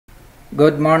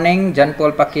Good morning, John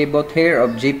Paul Pakibot here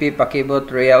of GP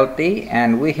Pakibot Realty,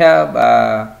 and we have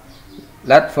a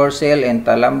lot for sale in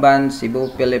Talamban, Cebu,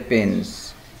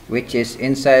 Philippines, which is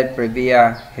inside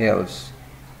Priveya Hills,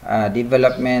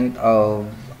 development of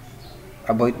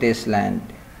aboitizland.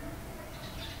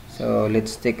 So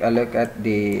let's take a look at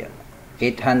the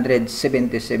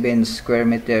 877 square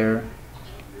meter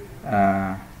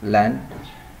land.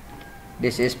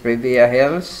 This is Priveya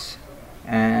Hills,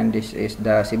 and this is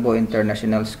the Cebu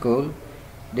International School.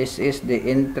 This is the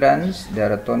entrance,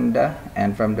 the rotunda,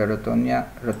 and from the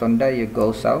rotunda you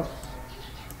go south.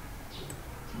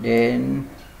 Then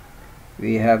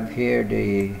we have here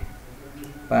the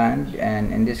pond,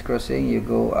 and in this crossing you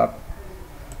go up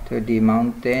to the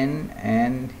mountain,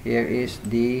 and here is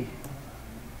the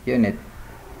unit.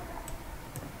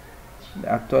 The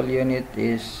actual unit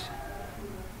is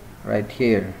right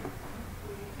here.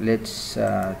 Let's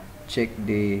check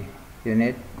the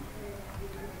unit.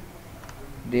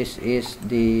 This is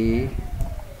the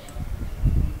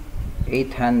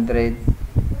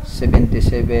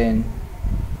 877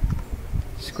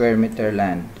 square meter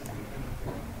land.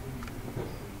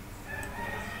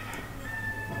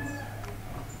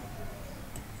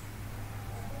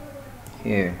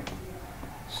 Here.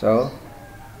 So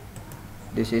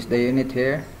this is the unit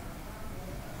here,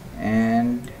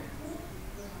 and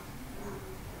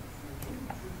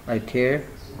right here.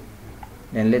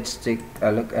 Then let's take a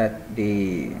look at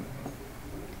the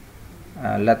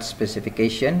lot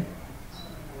specification.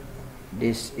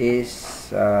 This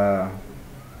is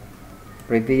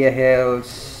Priveya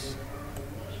Hills,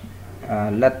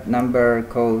 lot number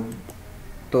code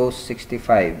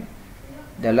 265.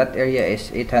 The lot area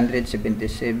is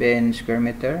 877 square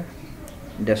meter.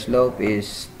 The slope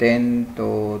is 10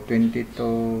 to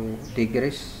 22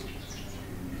 degrees,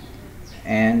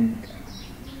 and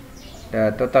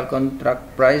the total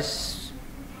contract price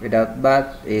without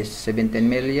bath is 17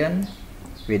 million,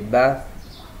 with bath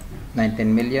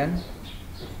 19 million.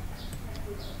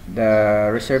 The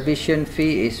reservation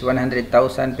fee is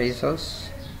 100,000 pesos.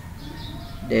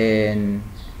 Then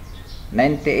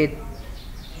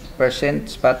 98%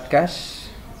 spot cash,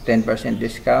 10%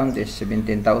 discount is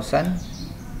 17,000.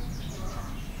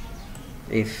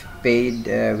 If paid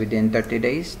within 30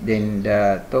 days, then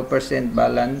the 2%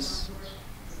 balance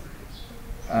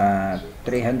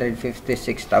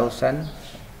 356,000.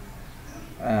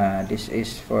 This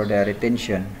is for the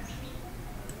retention.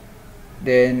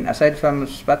 Then aside from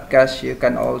spot cash, you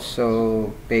can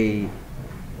also pay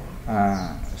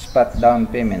spot down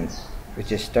payment,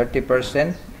 which is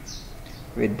 30%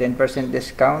 with 10%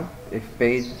 discount if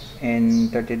paid in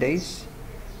 30 days.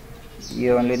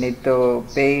 You only need to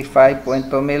pay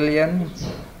 5.2 million,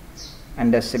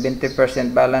 and the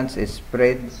 70% balance is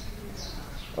spread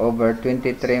over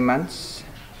 23 months,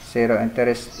 zero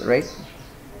interest rate,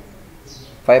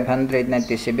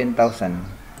 597,000.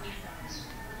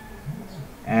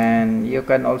 And you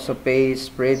can also pay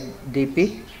spread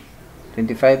DP,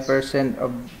 25%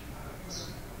 of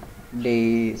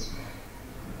the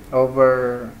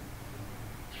over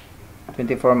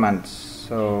 24 months.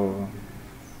 So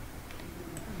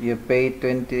you pay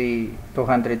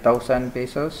 200,000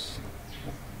 pesos,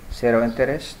 zero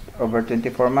interest over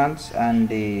 24 months, and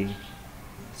the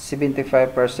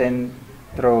 75%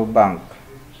 through bank,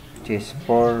 which is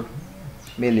 4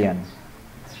 million.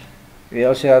 We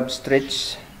also have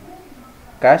stretch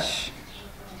cash,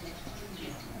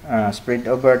 spread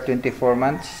over 24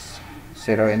 months,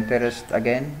 zero interest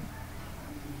again,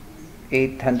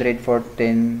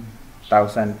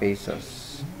 814,000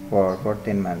 pesos for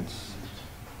 14 months.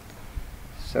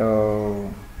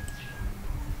 So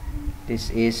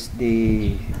this is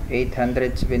the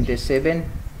 877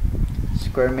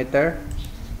 square meter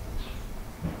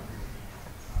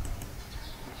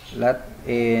lot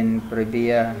in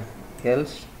Priveya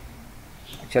Hills.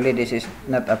 Actually, this is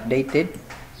not updated,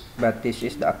 but this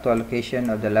is the actual location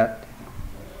of the lot.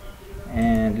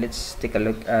 And let's take a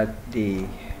look at the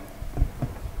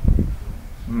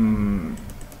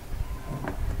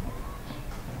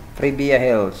Priveya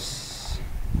Hills.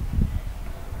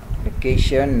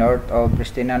 Location north of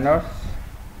Pristina North,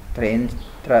 three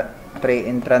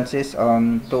entrances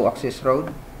on 2 access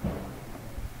road.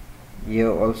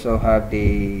 You also have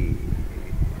the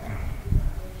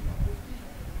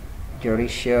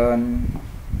duration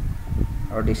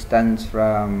or distance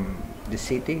from the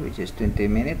city, which is 20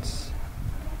 minutes.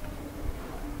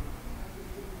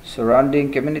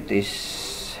 Surrounding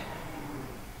communities: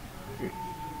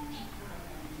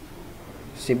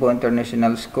 Cebu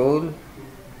International School,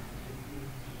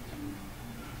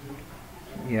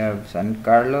 you have San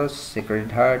Carlos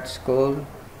Sacred Heart School,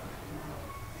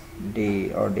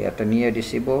 the Ateneo De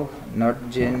Cebu,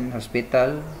 Northern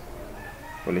Hospital,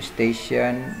 Police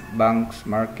Station, Banks,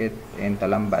 Market, and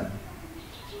Talamban.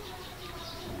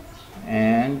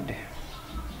 And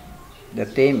the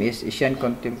theme is Asian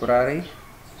Contemporary.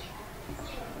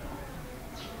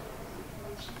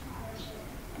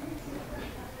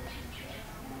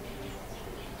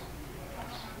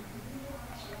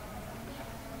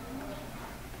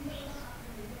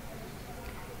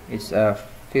 It's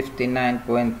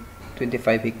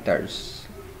 59.25 hectares.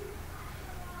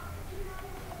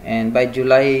 And by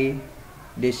July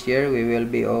this year, we will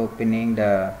be opening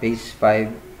the phase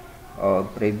 5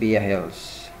 of Priveya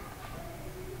Hills.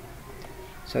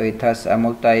 So it has a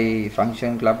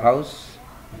multi-function clubhouse,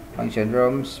 function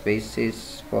rooms,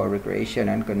 spaces for recreation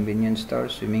and convenience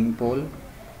stores, swimming pool,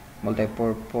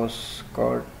 multi-purpose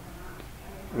court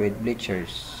with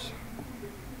bleachers,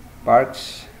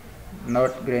 parks,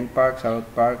 North Green Park, South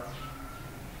Park,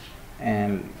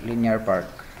 and Linear Park.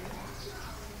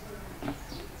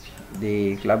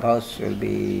 The clubhouse will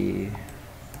be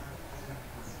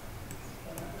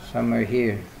somewhere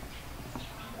here.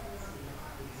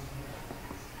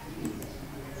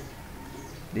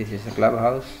 This is a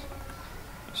clubhouse,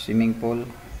 swimming pool.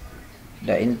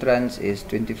 The entrance is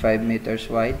 25 meters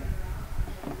wide.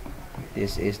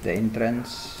 This is the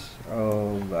entrance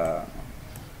of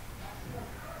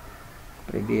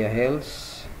Priveya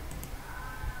Hills.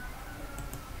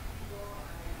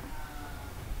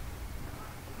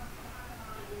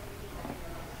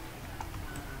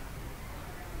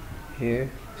 Here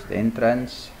is the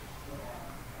entrance.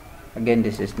 Again,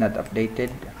 this is not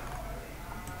updated.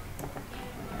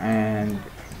 And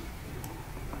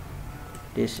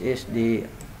this is the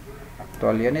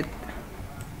actual unit.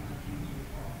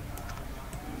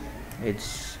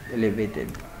 It's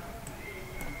elevated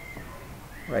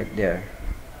right there.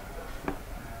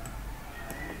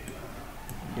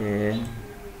 Then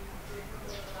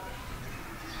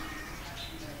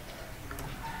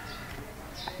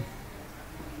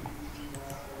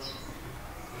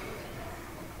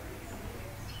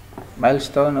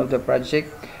milestone of the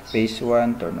project: phase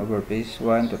 1 turnover, phase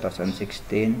 1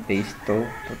 2016, phase 2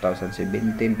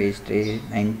 2017, phase 3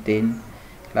 19,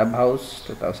 clubhouse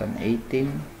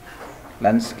 2018,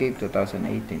 landscape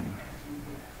 2018.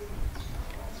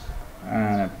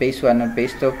 Phase 1 and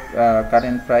phase 2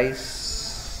 current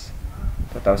price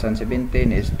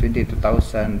 2017 is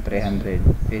 22,300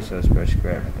 pesos per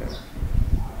square meter,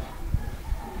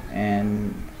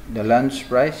 and the launch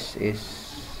price is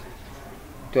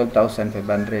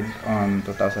 12,500 on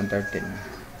 2013.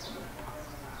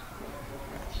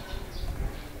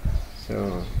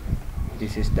 So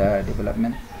this is the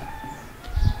development.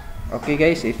 Okay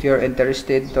guys, if you're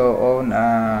interested to own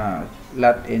a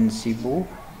lot in Cebu,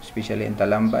 especially in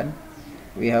Talamban,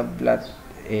 we have lot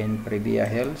in Priveya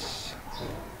Hills.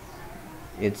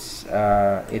 It's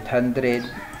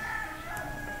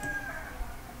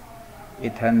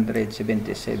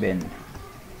 877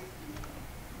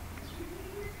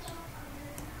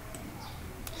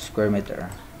 square meter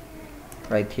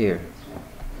right here.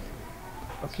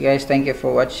 Okay guys, thank you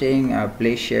for watching.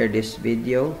 Please share this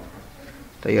video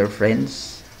to your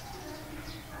friends.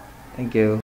 Thank you.